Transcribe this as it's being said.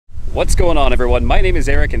What's going on, everyone? My name is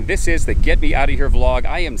Eric and this is the Get Me Out of Here vlog.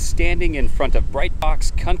 I am standing in front of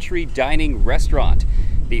Breitbach's Country Dining Restaurant,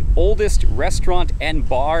 the oldest restaurant and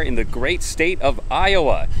bar in the great state of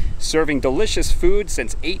Iowa, serving delicious food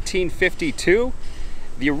since 1852.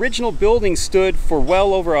 The original building stood for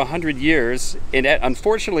well over 100 years and it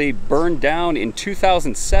unfortunately burned down in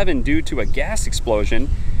 2007 due to a gas explosion.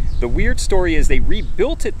 The weird story is they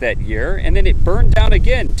rebuilt it that year and then it burned down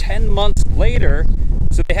again 10 months later.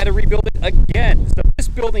 So they had to rebuild it again. So this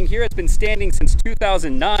building here has been standing since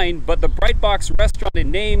 2009, but the Breitbach's restaurant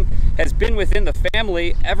and name has been within the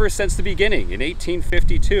family ever since the beginning in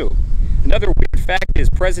 1852. Another weird fact is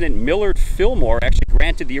President Millard Fillmore actually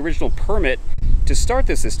granted the original permit to start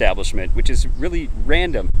this establishment, which is really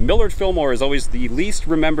random. Millard Fillmore is always the least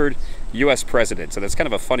remembered US president, so that's kind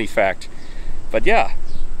of a funny fact. But yeah,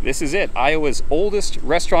 this is it. Iowa's oldest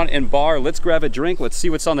restaurant and bar. Let's grab a drink. Let's see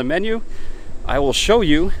what's on the menu. I will show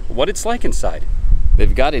you what it's like inside.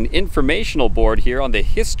 They've got an informational board here on the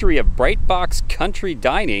history of Breitbach's Country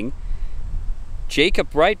Dining.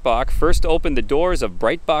 Jacob Breitbach first opened the doors of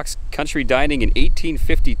Breitbach's Country Dining in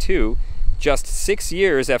 1852, just 6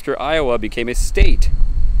 years after Iowa became a state.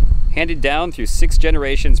 Handed down through 6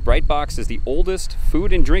 generations, Breitbach's is the oldest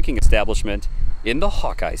food and drinking establishment in the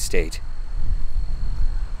Hawkeye State.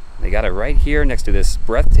 They got it right here next to this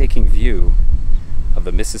breathtaking view of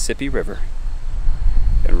the Mississippi River.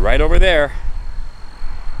 And right over there,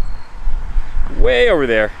 way over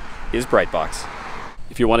there, is Breitbach's.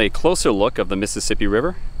 If you want a closer look of the Mississippi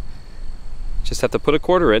River, just have to put a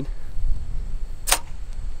quarter in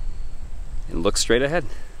and look straight ahead.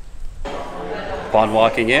 Upon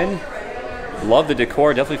walking in, love the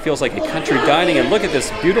decor, definitely feels like a country dining, and look at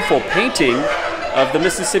this beautiful painting of the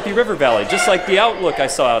Mississippi River Valley, just like the outlook I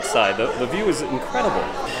saw outside. The view is incredible.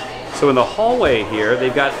 So in the hallway here,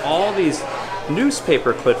 they've got all these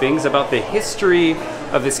newspaper clippings about the history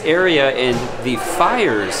of this area and the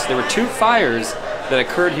fires. There were 2 fires that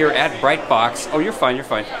occurred here at Breitbach's. Oh, you're fine, you're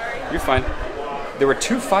fine, you're fine. There were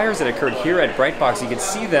 2 fires that occurred here at Breitbach's. You can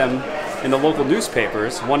see them in the local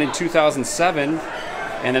newspapers, one in 2007,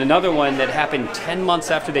 and then another one that happened 10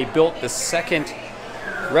 months after they built the second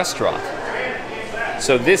restaurant.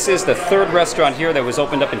 So this is the 3rd restaurant here that was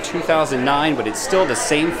opened up in 2009, but it's still the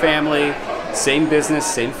same family, same business,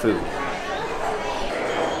 same food.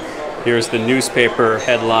 Here's the newspaper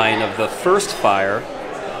headline of the first fire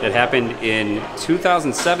that happened in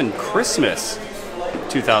 2007, Christmas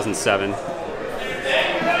 2007.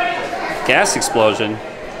 Gas explosion.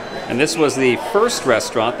 And this was the first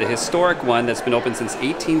restaurant, the historic one that's been open since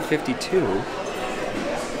 1852.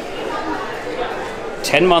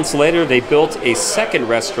 10 months later, they built a second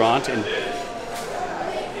restaurant, and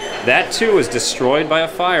that too was destroyed by a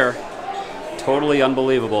fire. Totally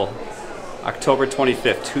unbelievable. October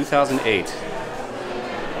 25th, 2008.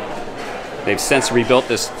 They've since rebuilt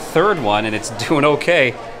this 3rd one, and it's doing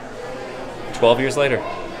okay 12 years later.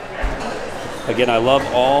 Again, I love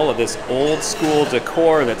all of this old school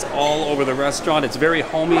decor that's all over the restaurant. It's very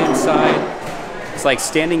homey inside. It's like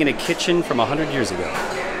standing in a kitchen from 100 years ago.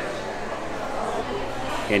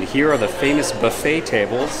 And here are the famous buffet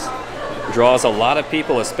tables. Draws a lot of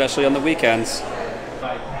people, especially on the weekends.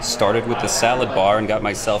 Started with the salad bar and got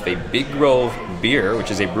myself a Big Grove beer, which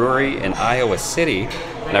is a brewery in Iowa City.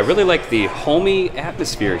 And I really like the homey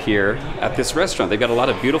atmosphere here at this restaurant. They've got a lot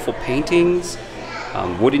of beautiful paintings,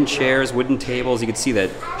 wooden chairs, wooden tables. You can see that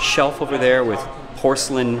shelf over there with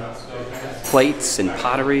porcelain plates and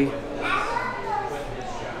pottery.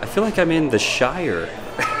 I feel like I'm in the Shire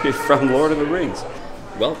from Lord of the Rings.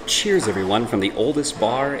 Well, cheers everyone from the oldest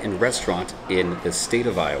bar and restaurant in the state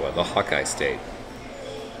of Iowa, the Hawkeye State.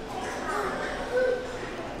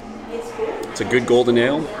 It's a good golden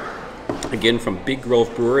ale, again from Big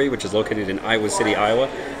Grove Brewery, which is located in Iowa City, Iowa.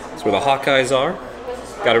 It's where the Hawkeyes are.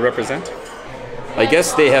 Got to represent. I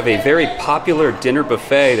guess they have a very popular dinner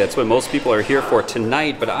buffet. That's what most people are here for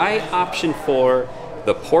tonight, but I option for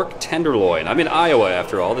the pork tenderloin. I'm in Iowa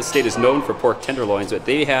after all. The state is known for pork tenderloins, but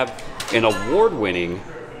they have an award-winning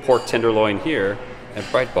pork tenderloin here at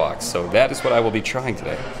Breitbach's. So that is what I will be trying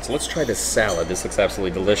today. So let's try this salad. This looks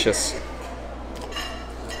absolutely delicious.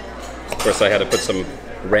 Of course, I had to put some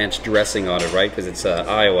ranch dressing on it, right? Because it's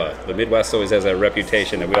Iowa. The Midwest always has a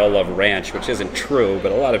reputation that we all love ranch, which isn't true,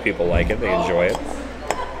 but a lot of people like it. They enjoy it.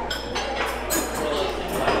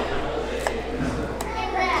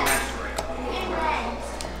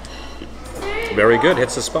 Very good.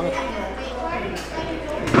 Hits the spot.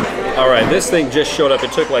 All right, this thing just showed up.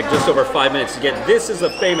 It took like just over 5 minutes to get. This is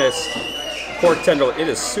the famous pork tenderloin. It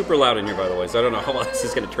is super loud in here, by the way, so I don't know how well this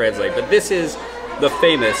is going to translate, but this is the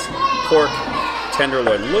famous pork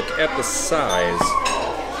tenderloin. Look at the size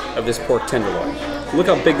of this pork tenderloin. Look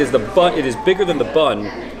how big is the bun. It is bigger than the bun,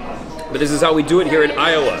 but this is how we do it here in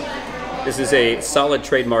Iowa. This is a solid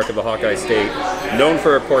trademark of the Hawkeye State, known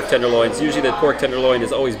for pork tenderloins. Usually the pork tenderloin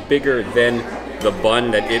is always bigger than the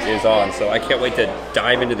bun that it is on, so I can't wait to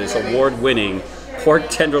dive into this award-winning pork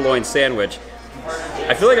tenderloin sandwich.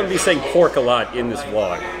 I feel like I'm going to be saying pork a lot in this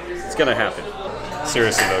vlog. It's going to happen.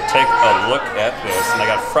 Seriously though, take a look at this. And I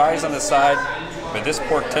got fries on the side, but this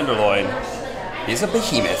pork tenderloin is a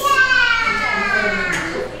behemoth.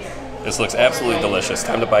 This looks absolutely delicious.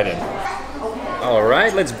 Time to bite in. All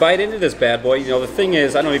right, let's bite into this bad boy. You know, the thing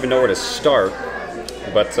is, I don't even know where to start,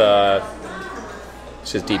 but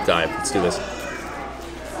let's just deep dive. Let's do this.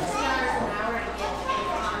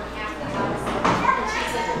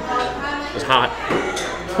 It's hot.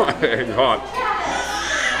 It's hot.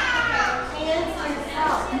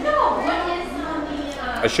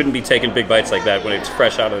 I shouldn't be taking big bites like that when it's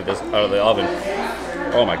fresh out of the oven.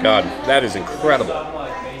 Oh my God, that is incredible.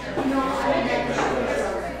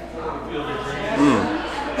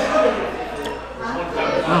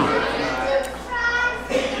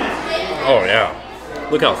 Oh yeah.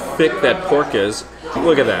 Look how thick that pork is.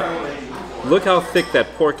 Look at that. Look how thick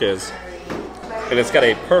that pork is. And it's got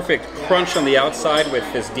a perfect crunch on the outside with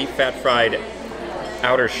this deep fat fried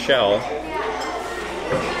outer shell.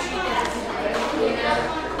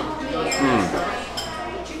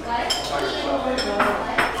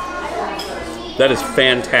 That is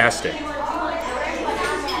fantastic.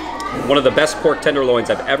 One of the best pork tenderloins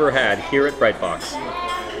I've ever had here at Breitbach.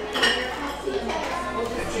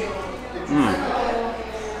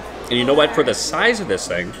 And you know what? For the size of this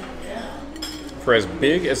thing, for as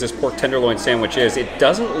big as this pork tenderloin sandwich is, it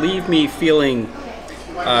doesn't leave me feeling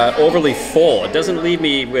overly full. It doesn't leave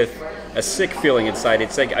me with a sick feeling inside.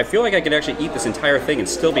 It's like I feel like I can actually eat this entire thing and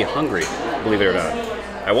still be hungry, believe it or not.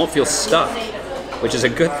 I won't feel stuffed, which is a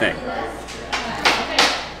good thing.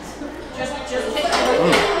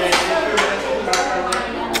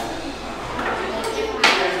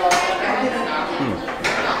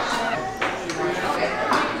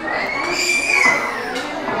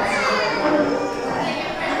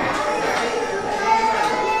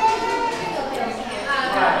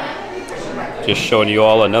 Just showing you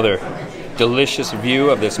all another delicious view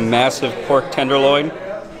of this massive pork tenderloin.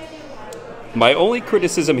 My only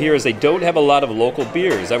criticism here is they don't have a lot of local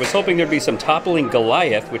beers. I was hoping there'd be some Toppling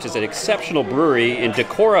Goliath, which is an exceptional brewery in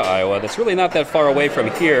Decorah, Iowa, that's really not that far away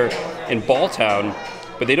from here in Balltown,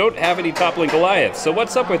 but they don't have any Toppling Goliath. So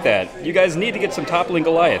what's up with that? You guys need to get some Toppling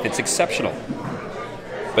Goliath. It's exceptional.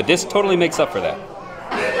 But this totally makes up for that.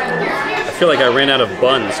 I feel like I ran out of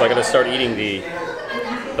buns, so I gotta start eating the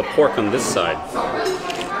pork on this side.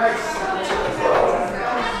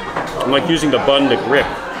 I'm like using the bun to grip.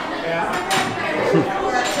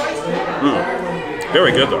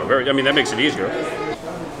 Very good though. I mean, that makes it easier.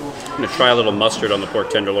 I'm gonna try a little mustard on the pork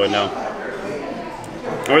tenderloin now.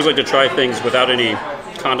 I always like to try things without any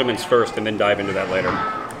condiments first and then dive into that later. All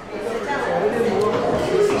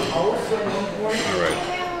right.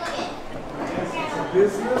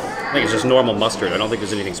 I think it's just normal mustard. I don't think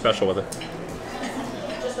there's anything special with it.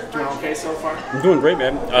 Doing okay so far? I'm doing great,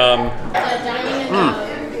 man.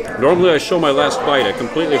 Normally I show my last bite. I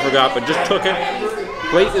completely forgot, but just took it.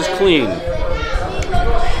 Plate is clean.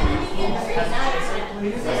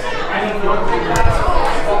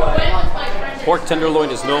 Pork tenderloin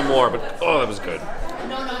is no more, but oh, that was good.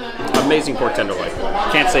 Amazing pork tenderloin.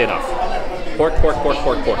 Can't say enough. Pork, pork, pork,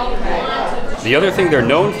 pork, pork. The other thing they're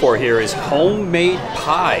known for here is homemade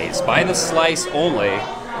pies, by the slice only.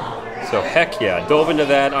 So heck yeah, dove into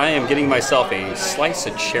that. I am getting myself a slice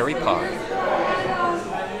of cherry pie.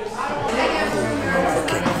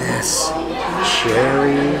 Look at this.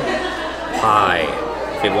 Cherry pie.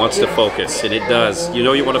 If it wants to focus, and it does. You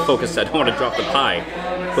know you want to focus, I don't want to drop the pie.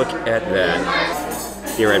 Look at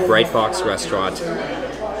that. Here at Breitbach restaurant.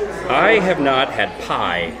 I have not had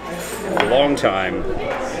pie in a long time.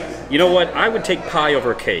 You know what? I would take pie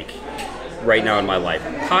over cake right now in my life.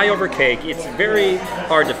 Pie over cake. It's very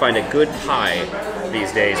hard to find a good pie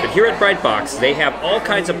these days. But here at Breitbach, they have all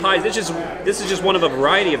kinds of pies. This is just one of a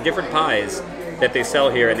variety of different pies that they sell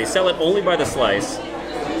here, and they sell it only by the slice.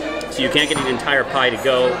 So you can't get an entire pie to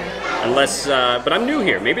go unless, but I'm new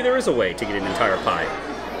here. Maybe there is a way to get an entire pie.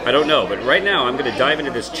 I don't know, but right now I'm gonna dive into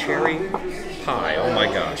this cherry pie. Oh my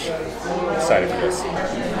gosh, I'm excited for this.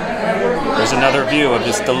 There's another view of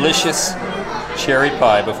this delicious cherry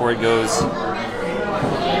pie before it goes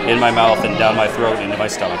in my mouth and down my throat into my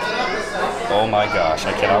stomach. Oh my gosh,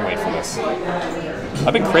 I cannot wait for this.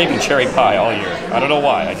 I've been craving cherry pie all year. I don't know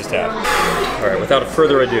why, I just have. All right, without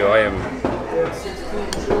further ado, I am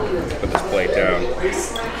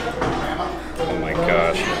Oh my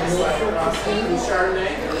gosh.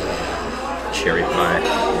 Cherry pie.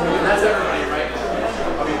 That's everybody, right?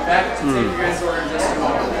 I'll be back to take you guys' order in just a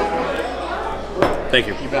moment. Thank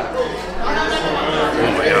you. You bet. Oh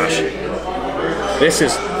my gosh. This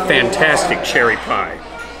is fantastic cherry pie,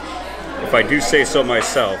 if I do say so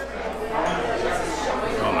myself.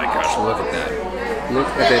 Oh my gosh, look at that. Look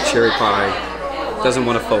at that cherry pie. Doesn't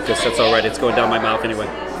want to focus, that's alright, it's going down my mouth anyway.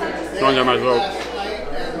 Going down my throat.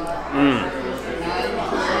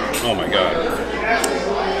 Oh my god.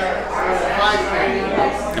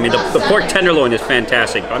 I mean, the pork tenderloin is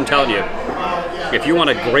fantastic. I'm telling you, if you want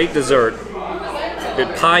a great dessert, the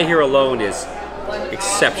pie here alone is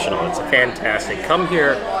exceptional. It's fantastic. Come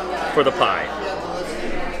here for the pie.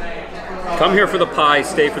 Come here for the pie,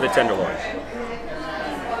 stay for the tenderloin.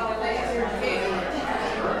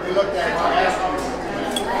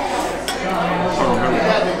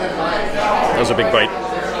 That was a big bite.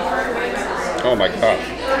 Oh my god.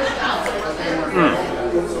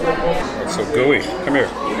 That's so gooey. Come here.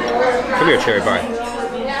 Come here, cherry pie.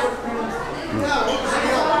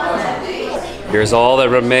 Here's all that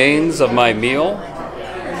remains of my meal.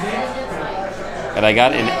 And I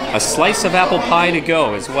got a slice of apple pie to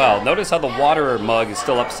go as well. Notice how the water mug is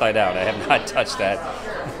still upside down. I have not touched that.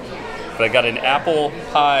 But I got an apple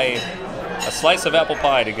pie, a slice of apple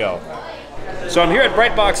pie to go. So I'm here at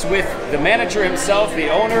Breitbach with the manager himself, the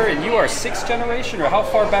owner, and you are 6th generation, or how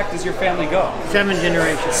far back does your family go? 7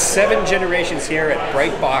 generations. 7 generations here at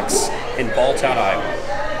Breitbach in Balltown, Iowa.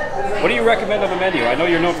 What do you recommend of a menu? I know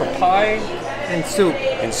you're known for pie And soup.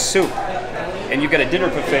 and soup. And you've got a dinner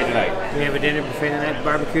buffet tonight. We have a dinner buffet tonight,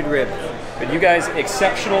 barbecued ribs. But you guys,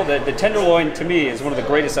 exceptional. The tenderloin, to me, is one of the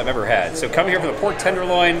greatest I've ever had. So come here for the pork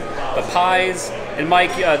tenderloin, the pies. And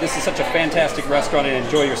Mike, this is such a fantastic restaurant, and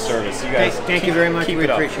enjoy your service. You guys, Thank you very much. Keep We it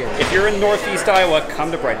up. appreciate it. If you're in Northeast Iowa,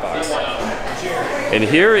 come to Breitbach. And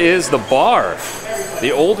here is the bar,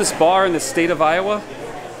 the oldest bar in the state of Iowa.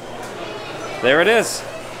 There it is.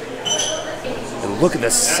 And look at the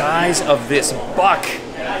size of this buck.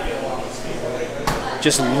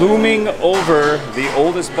 Just looming over the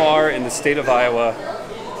oldest bar in the state of Iowa.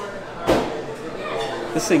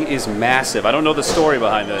 This thing is massive. I don't know the story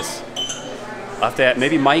behind this. I'll have to,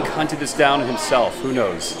 maybe Mike hunted this down himself. Who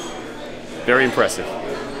knows? Very impressive.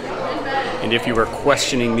 And if you were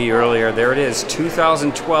questioning me earlier, there it is.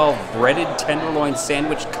 2012 Breaded Tenderloin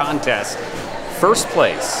Sandwich Contest. First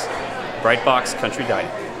place. Breitbach Country Dining.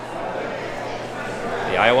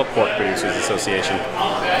 The Iowa Pork Producers Association.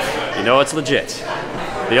 You know it's legit.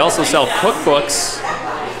 They also sell cookbooks,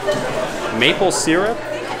 maple syrup,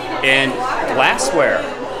 and glassware.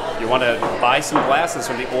 You want to buy some glasses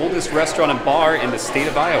from the oldest restaurant and bar in the state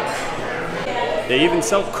of Iowa. They even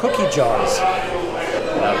sell cookie jars.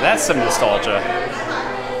 Now that's some nostalgia.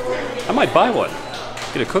 I might buy one.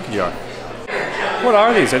 Get a cookie jar. What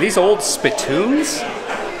are these? Are these old spittoons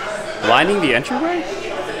lining the entryway?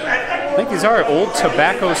 I think these are old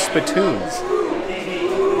tobacco spittoons.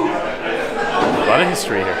 A lot of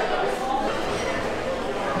history here.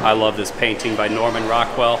 I love this painting by Norman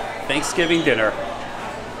Rockwell. Thanksgiving dinner.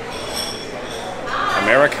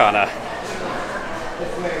 Americana.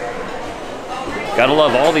 Gotta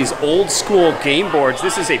love all these old school game boards.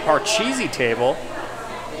 This is a Parcheesi table.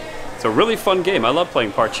 It's a really fun game. I love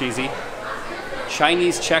playing Parcheesi.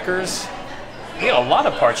 Chinese checkers. We have a lot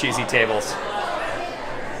of Parcheesi tables.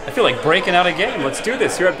 I feel like breaking out a game. Let's do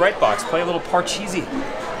this here at Breitbach. Play a little Parcheesi.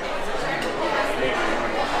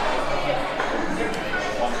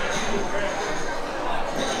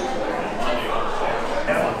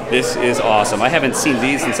 This is awesome. I haven't seen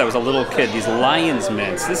these since I was a little kid. These Lion's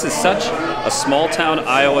Mints. This is such a small town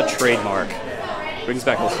Iowa trademark. Brings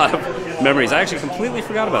back a lot of memories. I actually completely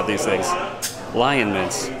forgot about these things. Lion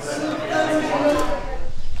Mints.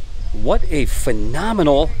 What a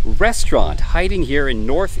phenomenal restaurant hiding here in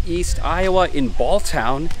Northeast Iowa in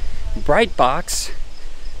Balltown. Breitbach.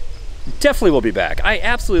 Definitely will be back. I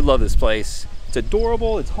absolutely love this place. It's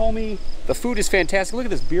adorable, it's homey. The food is fantastic. Look at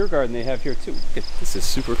this beer garden they have here too. This is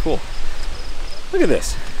super cool. Look at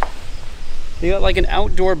this. They got like an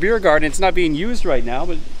outdoor beer garden. It's not being used right now,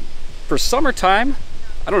 but for summertime,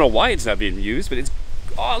 I don't know why it's not being used, but it's,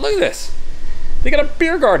 oh, look at this. They got a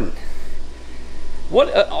beer garden. What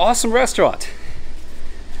an awesome restaurant.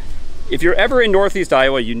 If you're ever in Northeast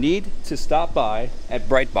Iowa, you need to stop by at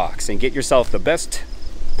Breitbach and get yourself the best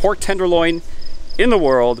pork tenderloin in the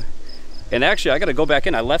world. And actually, I gotta go back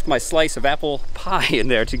in. I left my slice of apple pie in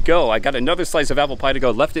there to go. I got another slice of apple pie to go,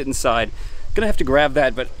 left it inside. Gonna have to grab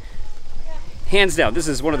that, but hands down, this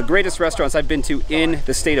is one of the greatest restaurants I've been to in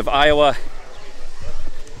the state of Iowa.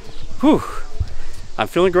 Whew. I'm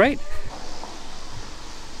feeling great.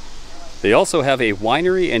 They also have a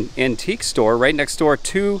winery and antique store right next door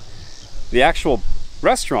to the actual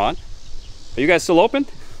restaurant. Are you guys still open?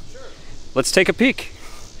 Sure. Let's take a peek.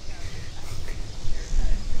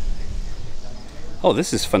 Oh,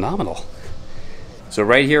 this is phenomenal. So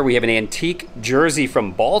right here we have an antique jersey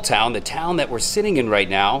from Balltown, the town that we're sitting in right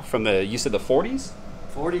now, from the, you said the 40s?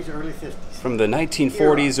 40s, early 50s. From the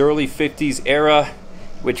 1940s, early 50s era,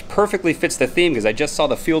 which perfectly fits the theme because I just saw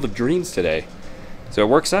the Field of Dreams today. So it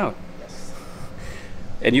works out. Yes.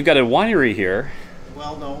 And you've got a winery here.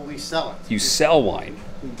 Well, no, we sell it. You sell wine.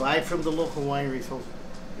 We buy it from the local wineries.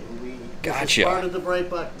 Gotcha. It's part of the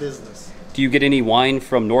Breitbach business. Do you get any wine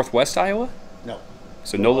from Northwest Iowa? No.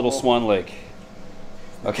 So no Little Swan Lake.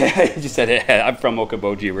 Okay, I just said it. I'm from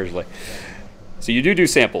Okoboji originally. So you do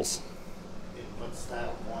samples. What style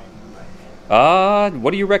of wine do you like?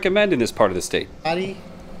 What do you recommend in this part of the state?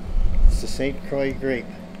 It's the St. Croix grape.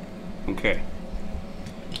 Okay.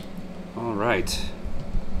 All right.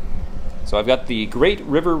 So I've got the Great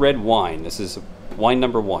River Red wine. This is wine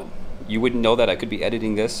number 1. You wouldn't know that. I could be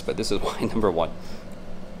editing this, but this is wine number 1.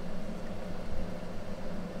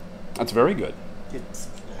 That's very good.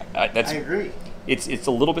 I agree. It's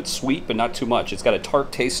a little bit sweet, but not too much. It's got a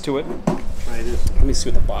tart taste to it. Try this. Let me see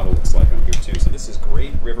what the bottle looks like on here too. So this is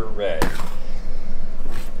Great River Red.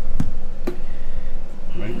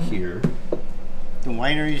 Right here. The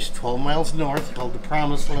winery is 12 miles north, called the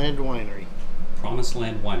Promised Land Winery. Promised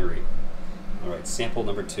Land Winery. All right, sample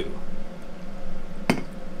number 2.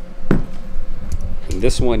 And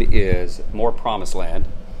this one is more Promised Land.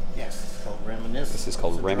 Yes, it's called Reminisce. This is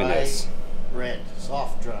called It's a Reminisce. Dry red,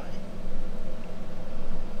 soft dry.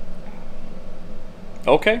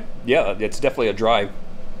 Okay, yeah, it's definitely a dry.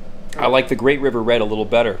 I like the Great River Red a little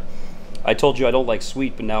better. I told you I don't like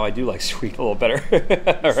sweet, but now I do like sweet a little better.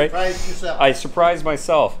 All right. Surprised yourself. I surprised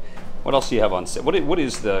myself. What else do you have on sale? What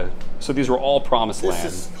is the? So these were all Promised Land.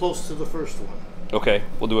 This is close to the first one. Okay,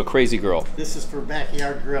 we'll do a Crazy Girl. This is for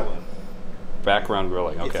backyard grilling. Background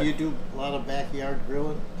grilling. Okay. If you do a lot of backyard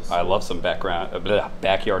grilling. I love some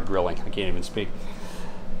backyard grilling. I can't even speak.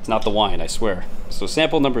 It's not the wine, I swear. So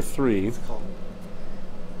sample number 3. It's called.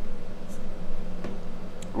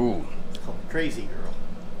 Ooh. It's called Crazy Girl.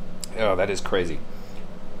 Oh, that is crazy.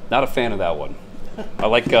 Not a fan of that one. I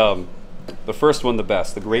like the first one the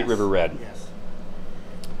best, the Great River Red. Yes.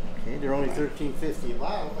 Okay, they're only $13.50 a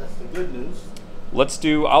bottle. That's the good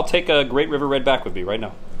news. I'll take a Great River Red back with me right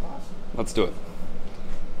now. Awesome. Let's do it.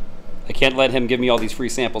 I can't let him give me all these free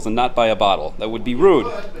samples and not buy a bottle. That would be rude.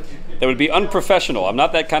 That would be unprofessional. I'm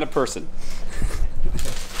not that kind of person.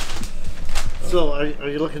 So, are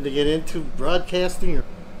you looking to get into broadcasting? Or?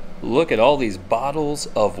 Look at all these bottles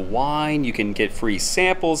of wine. You can get free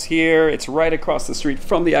samples here. It's right across the street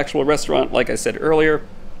from the actual restaurant, like I said earlier.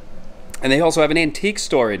 And they also have an antique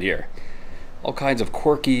store in here. All kinds of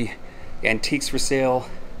quirky antiques for sale.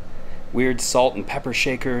 Weird salt and pepper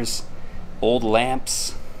shakers. Old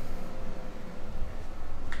lamps.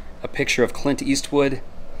 A picture of Clint Eastwood.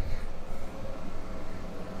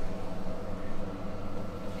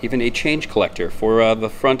 Even a change collector for the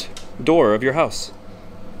front door of your house.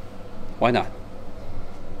 Why not?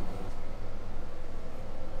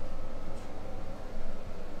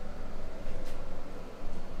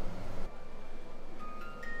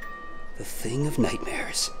 The thing of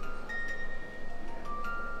nightmares.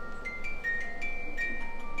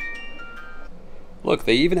 Look,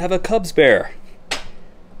 they even have a Cubs bear.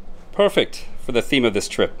 Perfect for the theme of this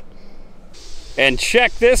trip. And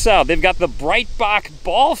check this out. They've got the Breitbach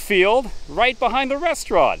ball field right behind the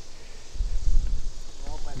restaurant.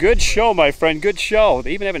 Good show, my friend, good show.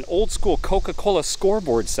 They even have an old school Coca-Cola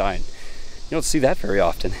scoreboard sign. You don't see that very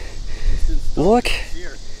often. Look,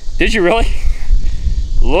 did you really?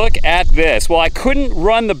 Look at this. Well, I couldn't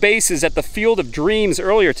run the bases at the Field of Dreams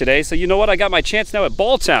earlier today, so you know what? I got my chance now at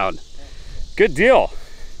Balltown. Good deal.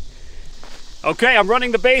 Okay, I'm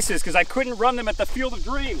running the bases because I couldn't run them at the Field of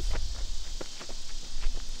Dreams.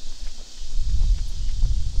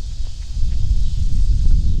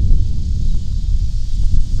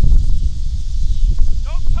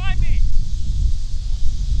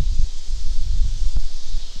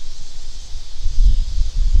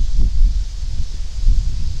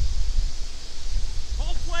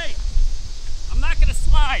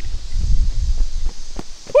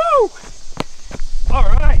 Woo! All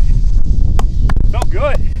right. Felt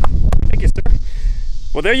good. Thank you, sir.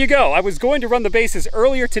 Well, there you go. I was going to run the bases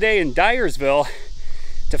earlier today in Dyersville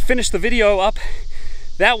to finish the video up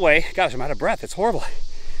that way. Gosh, I'm out of breath. It's horrible.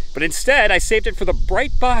 But instead, I saved it for the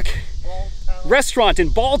Breitbach restaurant in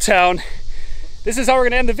Balltown. This is how we're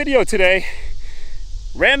going to end the video today.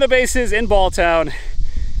 ran the bases in Balltown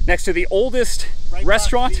next to the oldest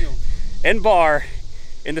restaurant and bar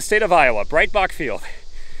in the state of Iowa, Breitbach Field.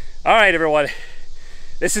 All right, everyone,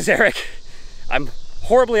 this is Eric. I'm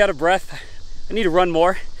horribly out of breath. I need to run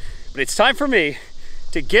more, but it's time for me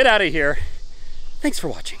to get out of here. Thanks for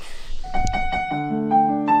watching.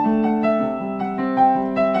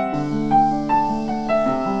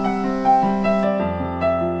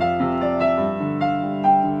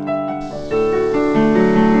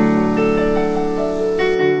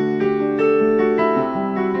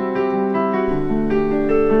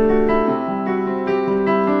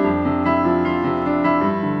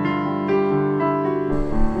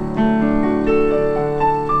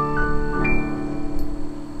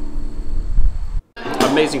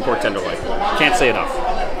 Amazing pork tenderloin. Can't say enough.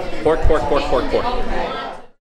 Pork, pork, pork, pork, pork.